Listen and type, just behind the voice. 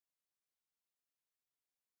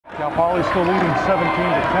Cal Poly still leading 17-10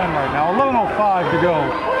 right now. 11:05 to go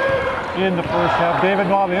in the first half.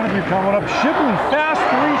 David Knob, interview coming up. Shipley, fast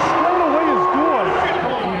three, straight away is good.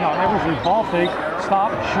 Now Eversley, ball fake,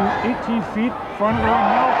 stop, shoot, 18 feet, front row,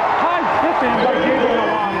 no. High tip in by David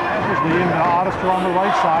Knob. Eversley in Audister on the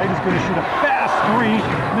right side. He's going to shoot a fast three.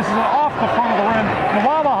 Misses it off the front of the rim.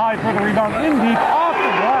 Nawaba high for the rebound, in deep, off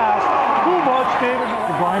the glass. Too much, David.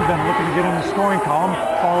 Brian Ben looking to get in the scoring column.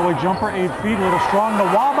 Far away jumper, 8 feet, a little strong.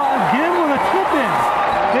 Nawaba again with a tip in.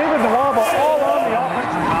 David Nawaba all on the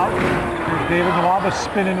offensive out. There's David Nawaba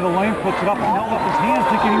spin into the lane, puts it up and held up his hand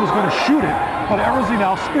thinking he was going to shoot it. But Eversley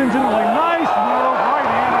now spins into the lane. Nice move,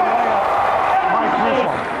 right-handed layup by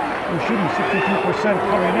Grisham. He's shooting 62%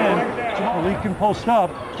 coming in. Malik can post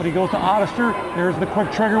up, but he goes to Audister. There's the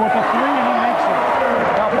quick trigger with the three, and he makes it.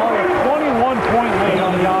 Now Poly 21-point lead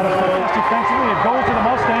on the Audister. Defensively, it goes to the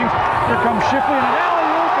Mustangs. Here comes Shipley and an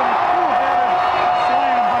alley-oop and a two-handed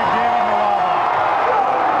slam by David Nawaba.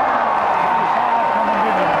 Saw that coming,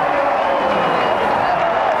 didn't you?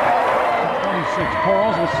 26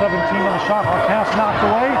 Pearls with 17 on the shot. Our pass knocked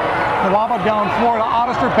away. Nawaba down floor to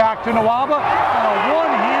Audister, back to Nawaba. And a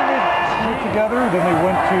one-handed scoop together. Then they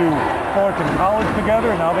went to Fullerton College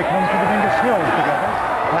together, and now they come to Dominguez Hills together.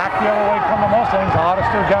 Back the other way come the Mustangs.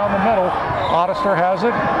 Audister down the middle. Audister has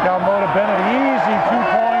it. Down low to Bennett. Easy 2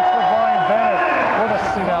 points for Brian Bennett. With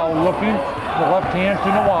a now looking. The left hand to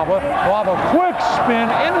Nawaba. Nawaba quick spin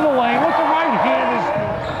into the lane with the right hand.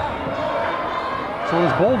 So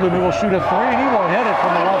is Bolden, who will shoot a three, and he will hit it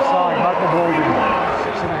from the left side. Michael Bolden.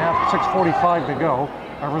 6:45 to go.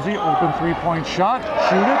 Eversley, open 3-point shot.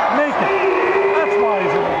 Shoot it, make it. That's why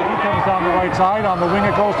he's in it. He comes down the right side. On the wing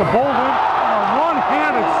it goes to Bolden.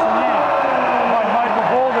 One-handed slam by Michael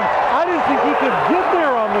Bolden. I didn't think he could get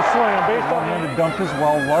there on the slam based on one-handed dunk as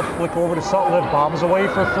well. Love flick over to Sutliff. Bombs away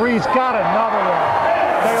for three. He's got another one.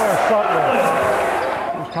 Taylor Sutliff.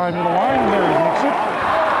 First time to the line, and there he makes it.